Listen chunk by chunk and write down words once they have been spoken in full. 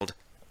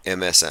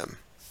MSM.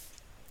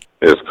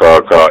 It's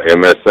called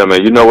MSM.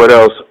 And you know what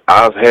else?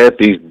 I've had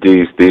these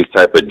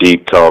type of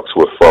deep talks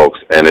with folks,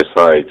 and it's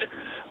like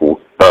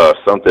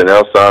something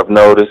else I've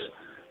noticed.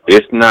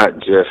 It's not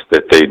just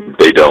that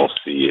they don't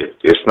see it.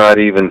 It's not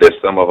even that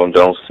some of them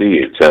don't see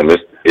it, Tim.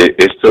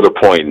 It's to the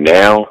point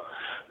now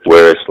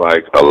where it's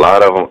like a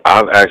lot of them.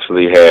 I've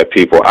actually had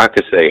people. I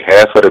could say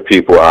half of the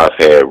people I've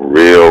had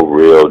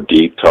real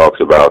deep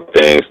talks about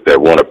things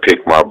that want to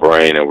pick my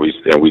brain, and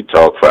we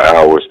talk for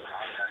hours.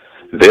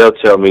 They'll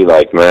tell me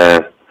like,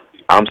 man,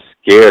 I'm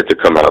scared to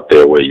come out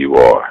there where you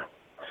are.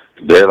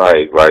 They're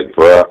like,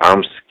 bro,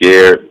 I'm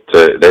scared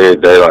to.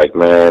 They're like,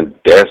 man,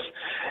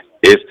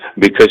 it's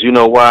because you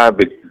know why?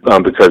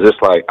 Because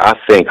it's like I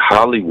think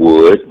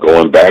Hollywood,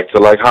 going back to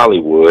like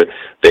Hollywood,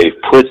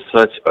 they've put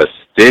such a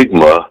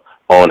stigma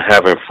on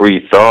having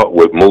free thought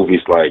with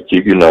movies like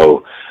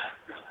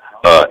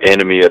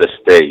Enemy of the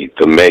State,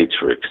 The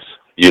Matrix,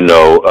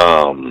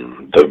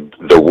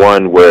 the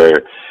one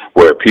where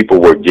people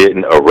were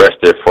getting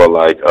arrested for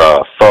like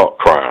thought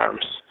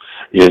crimes.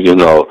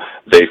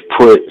 They've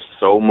put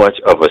so much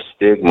of a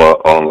stigma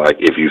on like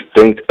if you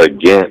think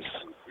against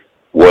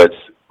what's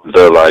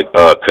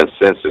the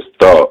consensus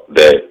thought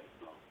that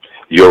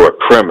you're a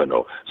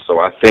criminal. So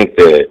I think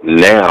that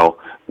now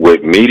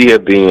with media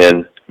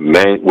being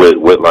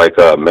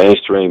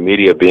mainstream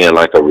media being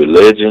like a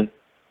religion,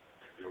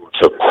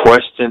 to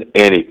question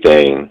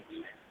anything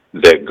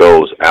that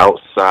goes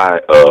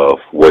outside of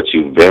what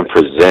you've been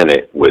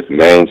presented with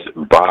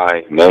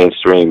by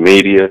mainstream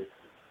media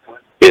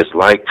is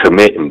like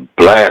committing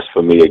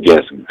blasphemy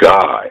against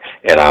God.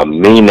 And I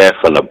mean that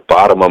from the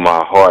bottom of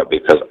my heart,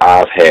 because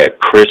I've had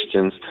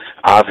Christians,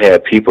 I've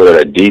had people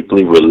that are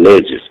deeply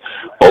religious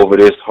over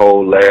this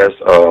whole last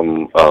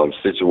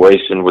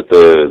situation with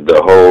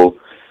the whole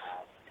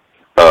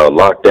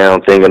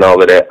lockdown thing and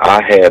all of that.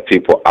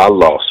 I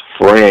lost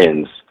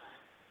friends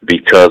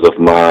because of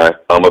my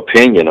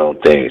opinion on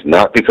things,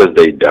 not because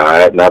they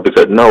died, I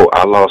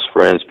lost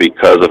friends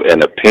because of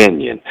an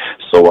opinion.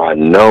 So I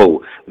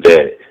know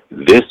that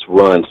this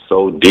runs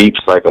so deep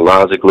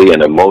psychologically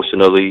and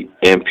emotionally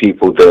in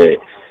people that's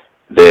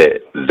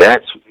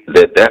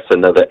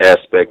another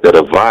aspect of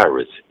the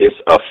virus. It's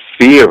a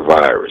fear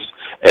virus,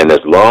 and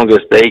as long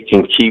as they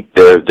can keep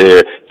their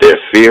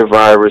fear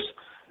virus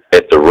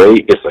at the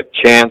rate it's a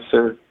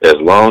cancer, as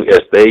long as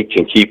they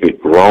can keep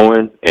it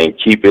growing and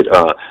keep it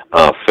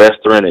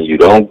festering, and you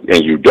don't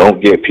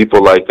get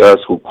people like us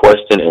who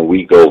question and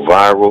we go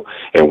viral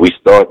and we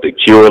start to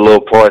cure little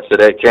parts of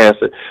that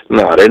cancer.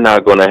 No, they're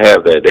not going to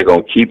have that. They're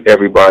going to keep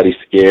everybody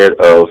scared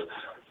of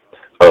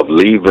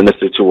leaving the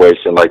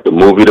situation, like the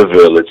movie The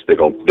Village.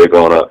 They're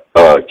going to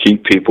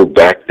keep people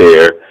back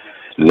there,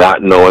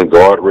 not knowing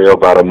guardrail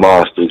by the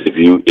monsters. If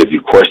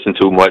you question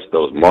too much,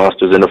 those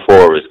monsters in the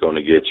forest going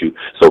to get you.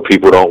 So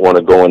people don't want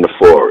to go in the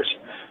forest,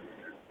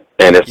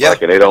 and it's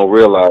like, and they don't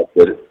realize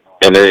that,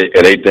 and they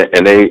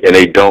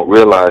don't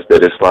realize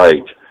that it's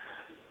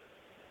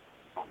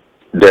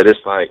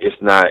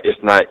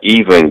not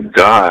even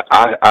God.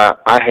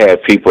 I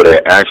had people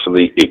that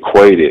actually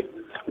equated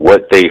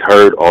what they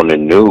heard on the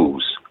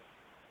news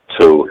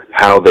to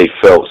how they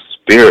felt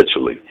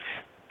spiritually.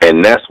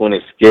 And that's when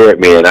it scared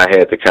me, and I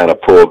had to kind of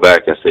pull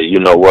back and say, you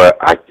know what,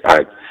 I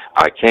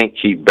can't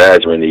keep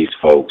badgering these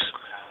folks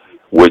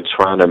with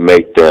trying to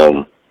make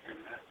them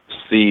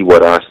see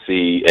what I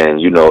see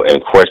and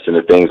question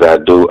the things I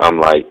do. I'm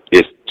like,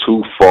 it's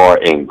too far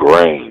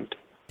ingrained.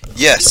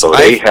 Yes, so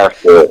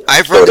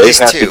I've run this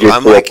too. To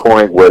get to a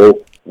point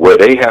where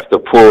they have to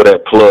pull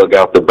that plug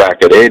out the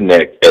back of their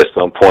neck at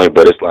some point,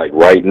 but it's like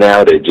right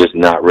now they're just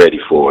not ready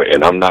for it,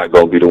 and I'm not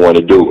going to be the one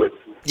to do it.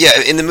 Yeah,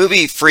 in the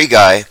movie Free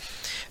Guy,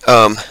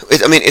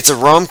 it's a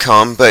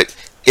rom-com, but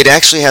it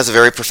actually has a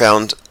very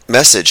profound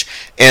message.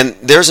 And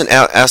there's an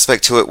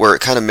aspect to it where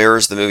it kind of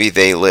mirrors the movie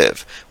They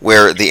Live,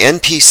 where the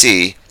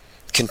NPC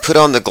can put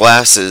on the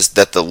glasses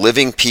that the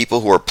living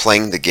people who are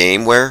playing the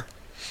game wear,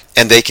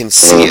 and they can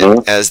see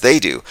it as they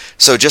do.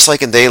 So just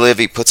like in They Live,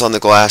 he puts on the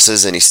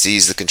glasses and he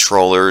sees the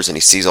controllers and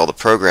he sees all the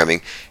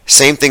programming.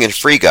 Same thing in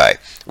Free Guy.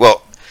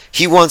 Well,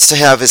 he wants to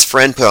have his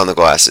friend put on the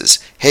glasses.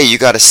 Hey, you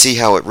got to see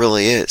how it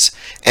really is.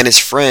 And his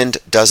friend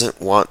doesn't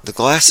want the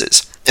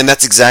glasses. And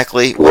that's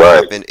exactly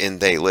what happened in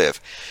They Live.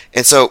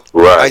 And so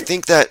I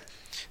think that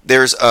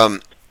there's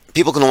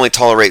people can only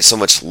tolerate so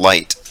much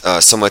light,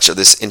 so much of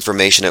this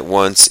information at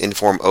once,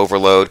 inform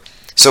overload.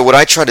 So what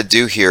I try to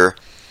do here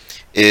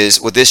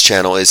is, with this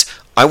channel, is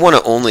I want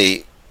to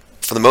only,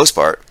 for the most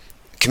part,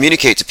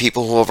 communicate to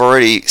people who have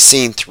already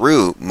seen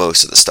through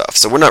most of the stuff.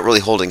 So we're not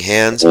really holding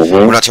hands.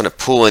 We're not trying to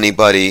pull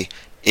anybody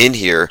in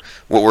here.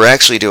 What we're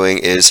actually doing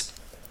is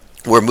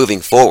we're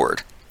moving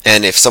forward.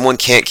 And if someone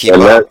can't keep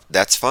up,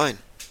 that's fine.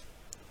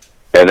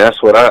 And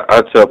that's what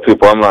I tell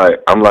people. I'm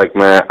like,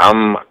 man,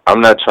 I'm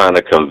not trying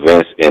to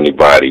convince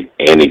anybody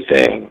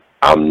anything.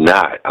 I'm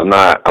not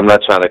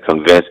trying to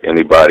convince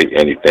anybody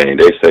anything.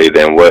 They say,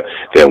 then what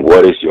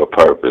is your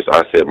purpose?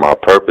 I said, my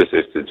purpose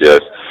is to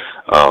just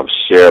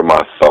share my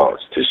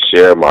thoughts, to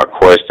share my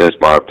questions,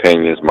 my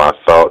opinions, my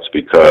thoughts,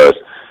 because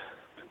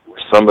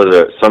some of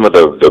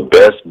the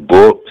best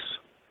books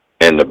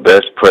and the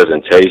best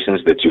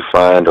presentations that you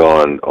find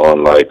on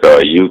like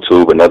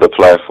YouTube and other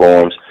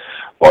platforms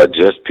are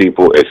just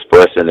people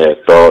expressing their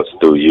thoughts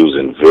through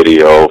using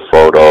video,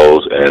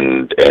 photos,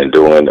 and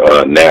doing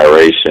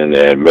narration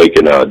and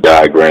making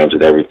diagrams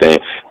and everything.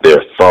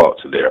 Their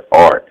thoughts, their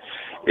art.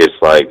 It's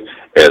like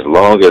as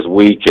long as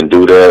we can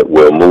do that,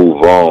 we'll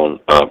move on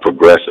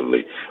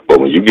progressively.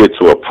 But when you get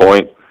to a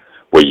point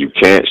where you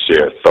can't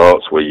share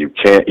thoughts, where you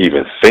can't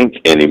even think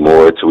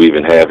anymore to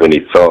even have any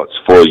thoughts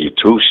for you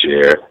to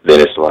share,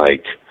 then it's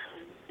like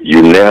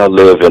you now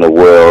live in a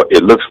world.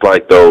 It looks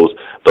like those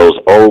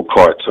old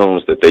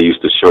cartoons that they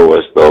used to show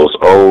us. Those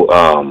old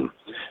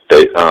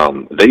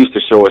they used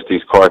to show us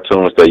these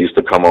cartoons that used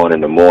to come on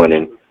in the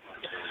morning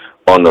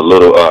on the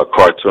little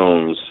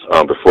cartoons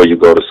before you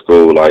go to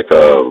school, like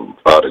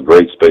the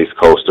Great Space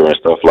Coaster and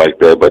stuff like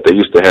that. But they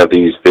used to have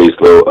these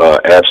little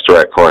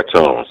abstract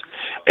cartoons,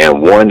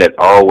 and one that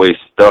always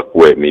stuck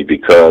with me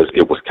because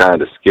it was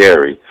kind of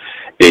scary.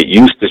 It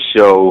used to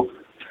show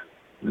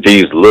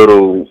these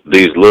little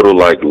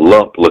like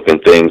lump looking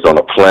things on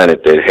a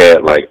planet that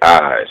had like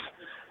eyes,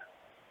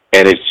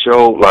 and it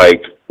showed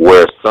like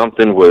where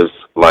something was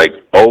like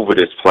over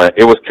this planet.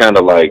 It was kind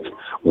of like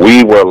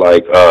we were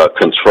like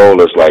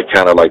controllers, like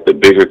kind of like the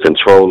bigger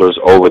controllers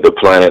over the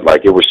planet.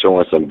 Like it was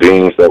showing some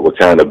beings that were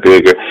kind of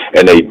bigger,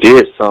 and they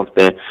did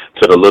something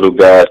to the little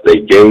guys. They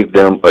gave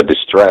them a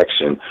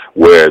distraction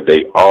where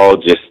they all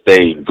just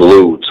stayed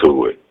glued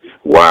to it.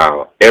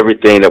 Wow,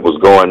 everything that was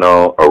going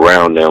on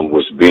around them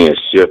was being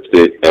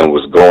shifted and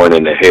was going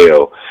into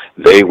hell.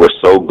 They were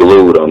so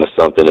glued onto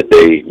something that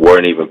they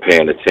weren't even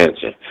paying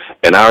attention.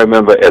 And I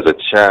remember as a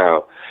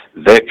child,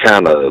 that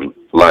kind of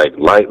like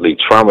lightly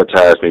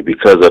traumatized me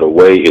because of the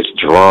way it's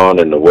drawn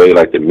and the way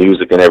like the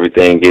music and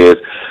everything is.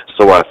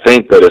 So I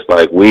think that it's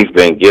like we've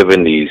been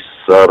given these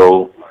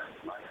subtle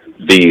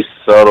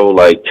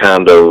like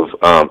kind of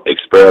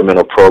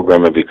experimental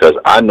programming, because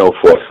I know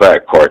for a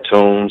fact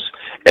cartoons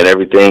and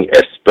everything,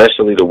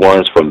 especially the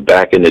ones from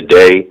back in the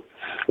day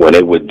when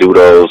they would do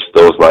those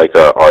like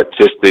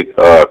artistic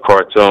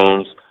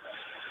cartoons,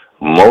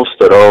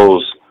 most of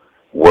those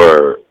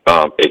were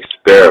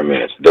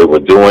experiments. They were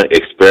doing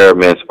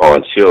experiments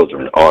on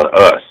children, on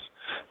us,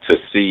 to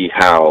see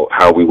how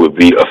we would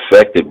be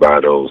affected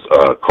by those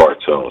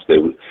cartoons.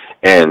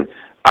 And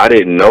I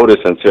didn't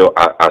notice until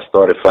I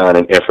started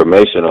finding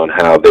information on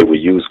how they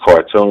would use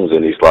cartoons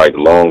in these like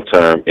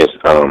long-term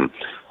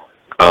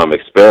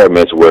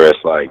experiments, where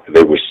it's like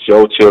they would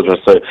show children,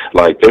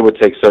 like they would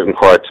take certain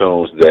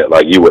cartoons that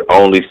like you would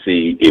only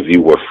see if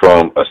you were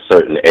from a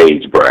certain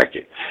age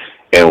bracket.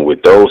 And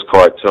with those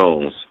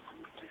cartoons,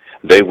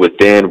 they would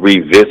then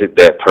revisit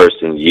that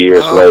person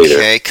years later.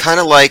 Okay, kind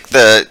of like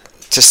the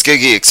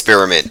Tuskegee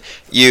experiment.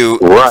 You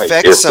Right.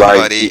 infect It's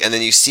somebody, like, and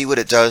then you see what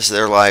it does to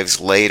their lives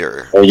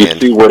later. and you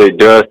And see what it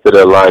does to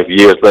their life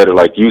years later.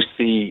 Like you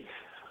see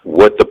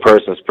what the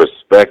person's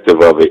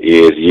perspective of it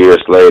is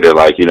years later.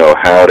 Like, you know,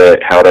 how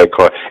that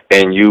car,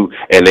 and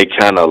they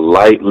kind of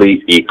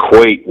lightly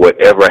equate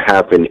whatever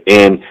happened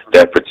in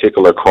that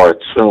particular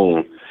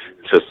cartoon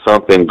to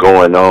something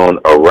going on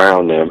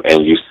around them,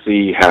 and you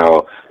see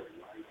how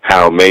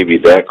maybe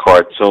that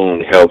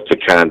cartoon helped to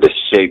kind of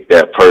shape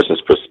that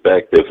person's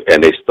perspective,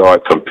 and they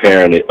start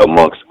comparing it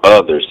amongst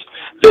others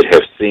that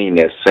have seen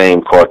that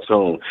same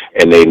cartoon,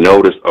 and they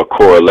notice a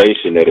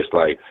correlation that it's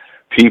like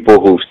people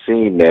who've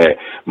seen that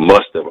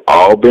must have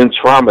all been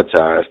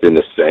traumatized in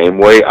the same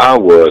way I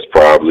was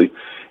probably,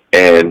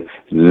 and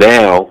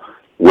now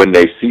when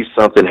they see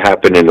something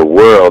happen in the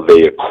world,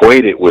 they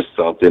equate it with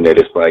something that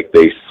it's like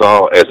they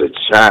saw as a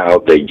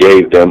child. They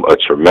gave them a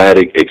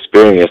traumatic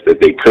experience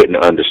that they couldn't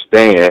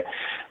understand,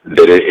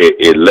 that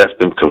it left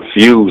them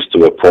confused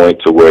to a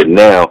point to where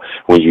now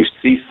when you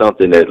see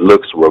something that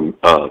looks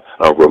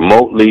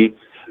remotely,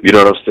 you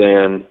know what I'm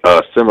saying,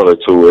 similar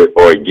to it,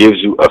 or it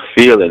gives you a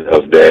feeling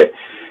of that,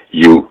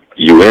 you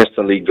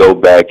instantly go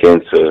back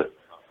into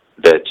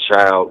that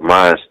child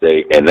mind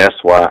state, and that's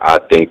why I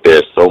think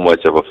there's so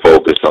much of a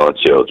focus on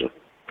children.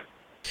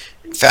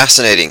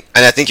 fascinating.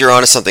 And I think you're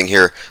onto something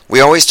here. We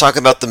always talk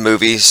about the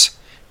movies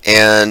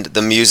and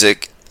the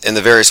music and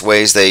the various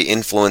ways they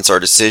influence our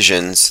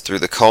decisions through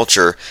the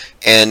culture,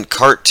 and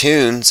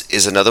cartoons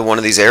is another one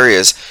of these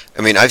areas.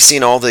 I mean, I've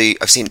seen a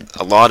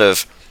lot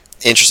of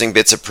interesting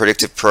bits of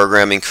predictive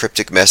programming,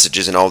 cryptic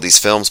messages in all these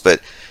films,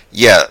 but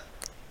yeah,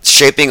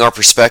 shaping our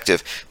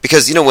perspective.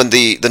 Because, you know, when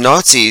the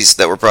Nazis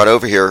that were brought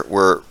over here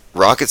were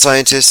rocket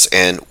scientists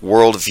and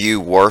worldview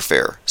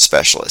warfare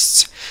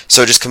specialists.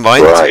 So just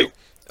combine the Right.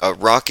 two.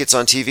 Rockets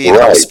on TV and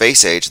the whole Right.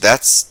 space age,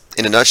 that's,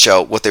 in a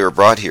nutshell, what they were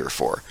brought here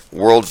for.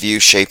 Worldview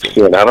shaping.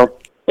 See, and I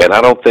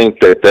don't think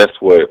that that's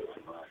what.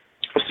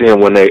 Seeing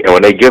when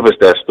they give us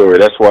that story,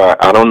 that's why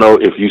I don't know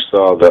if you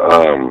saw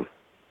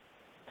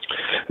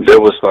there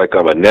was like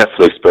a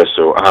Netflix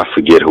special. I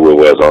forget who it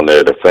was on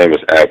there, the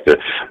famous actor,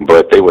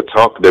 but they were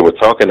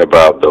talking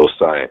about those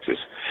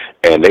scientists,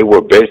 and they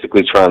were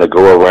basically trying to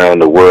go around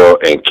the world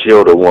and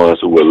kill the ones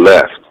who were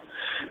left,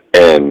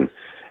 and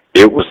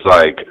it was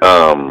like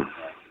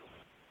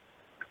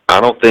I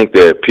don't think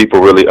that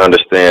people really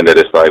understand that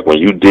it's like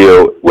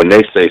when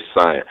they say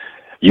science,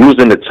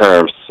 using the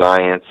term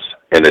science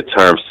and the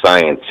term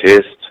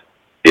scientist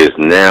is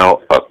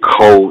now a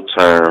code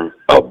term,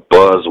 a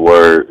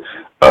buzzword.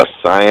 A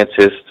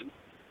scientist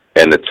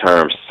and the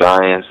term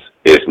science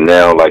is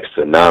now like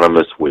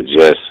synonymous with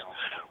just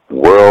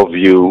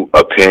worldview,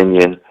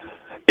 opinion.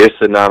 It's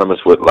synonymous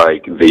with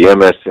like the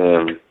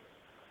MSM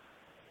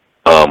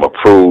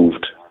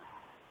approved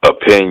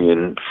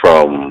opinion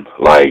from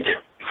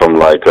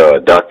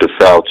Dr.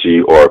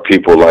 Fauci or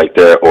people like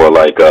that, or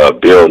like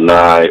Bill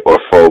Nye or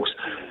folks,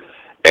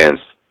 and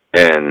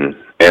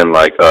and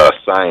like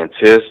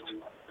scientists,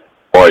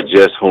 or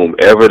just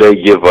whomever they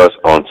give us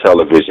on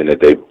television that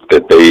they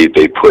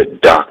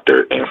put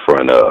doctor in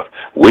front of.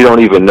 We don't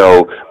even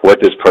know what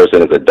this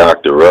person is a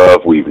doctor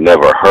of. We've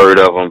never heard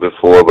of them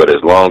before, but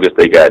as long as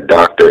they got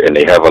doctor and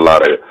they have a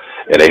lot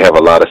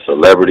of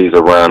celebrities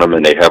around them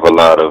and they have a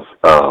lot of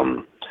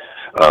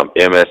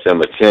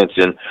MSM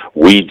attention,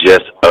 we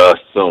just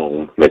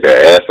assume, make an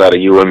ass out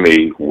of you and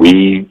me,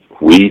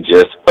 we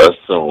just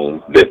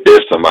assume that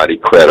there's somebody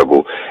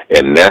credible,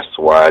 and that's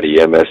why the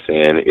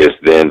MSN is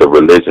then the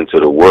religion to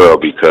the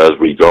world, because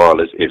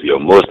regardless if you're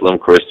Muslim,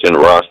 Christian,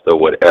 Rasta,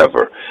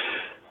 whatever,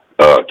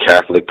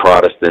 Catholic,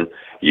 Protestant,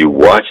 you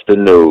watch the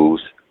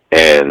news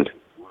and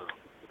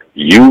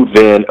you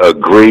then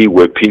agree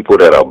with people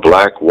that are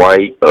black,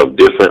 white, of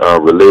different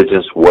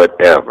religions,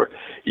 whatever.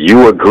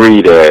 You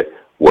agree that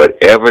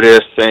whatever they're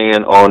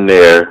saying on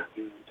there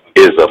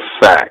is a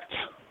fact.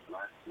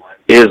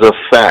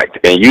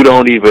 And you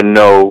don't even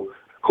know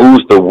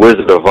who's the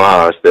Wizard of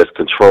Oz that's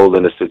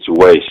controlling the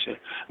situation.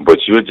 But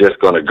you're just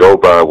going to go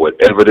by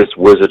whatever this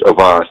Wizard of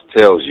Oz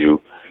tells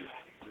you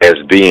as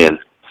being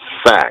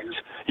fact.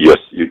 Your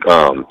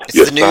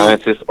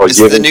scientists are it's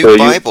the giving new to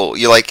Bible.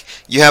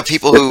 You have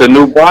people It's the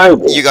new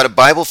Bible. you got a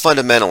Bible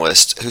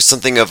fundamentalist who's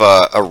something of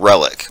a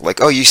relic.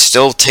 Like, oh, you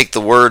still take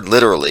the word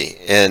literally,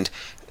 and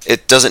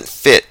it doesn't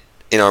fit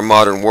in our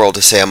modern world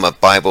to say I'm a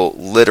Bible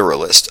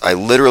literalist. I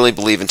literally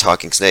believe in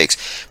talking snakes.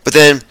 But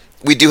then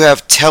we do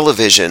have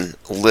television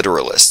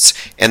literalists,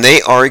 and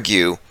they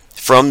argue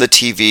from the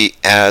TV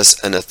as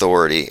an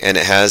authority, and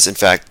it has, in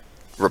fact,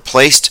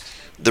 replaced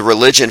the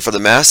religion for the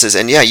masses.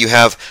 And yeah, you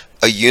have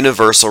a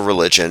universal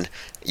religion.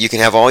 You can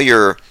have all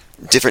your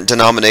different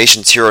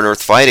denominations here on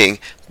Earth fighting,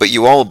 but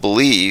you all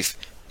believe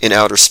in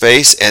outer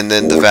space, and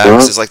then the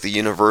Vax is like the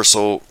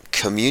universal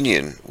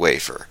communion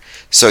wafer.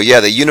 So yeah,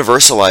 they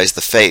universalize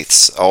the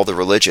faiths, all the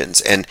religions,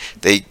 and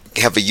they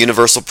have a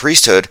universal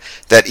priesthood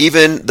that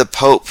even the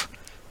Pope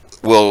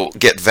will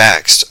get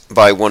vaxxed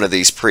by one of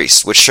these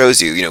priests, which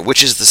shows you,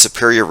 which is the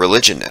superior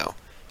religion now.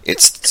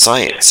 It's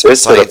science.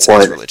 Science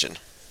is religion.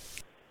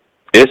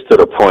 It's to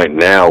the point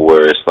now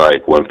where it's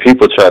like when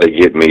people try to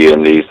get me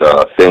in these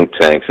think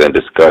tanks and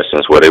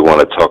discussions where they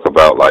want to talk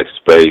about like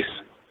space,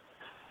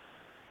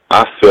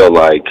 I feel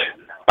like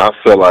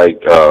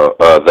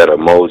that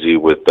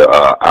emoji with the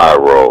eye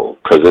roll,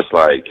 because it's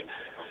like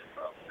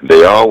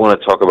they all want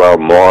to talk about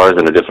Mars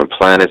and the different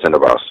planets and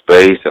about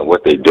space and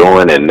what they're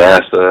doing, and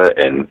NASA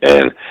and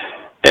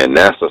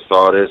NASA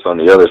saw this on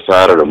the other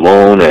side of the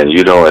moon, and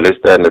and this,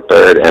 that, and the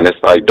third, and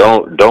it's like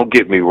don't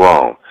get me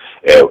wrong.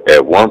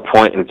 At one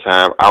point in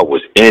time, I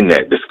was in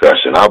that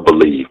discussion. I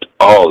believed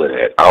all of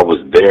that. I was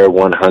there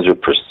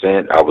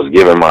 100%. I was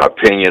giving my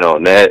opinion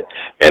on that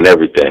and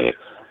everything.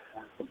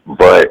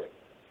 But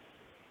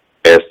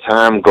as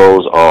time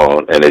goes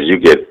on and as you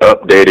get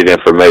updated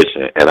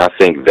information, and I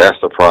think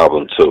that's a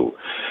problem too.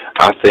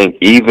 I think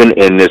even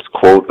in this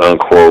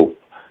quote-unquote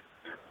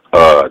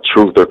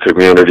truther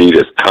community,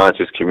 this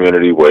conscious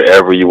community,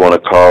 whatever you want to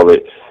call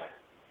it,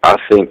 I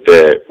think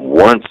that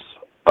once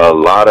a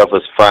lot of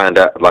us find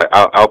out, like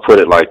I'll put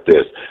it like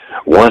this,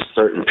 once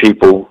certain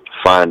people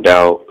find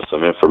out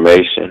some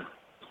information,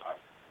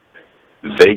 they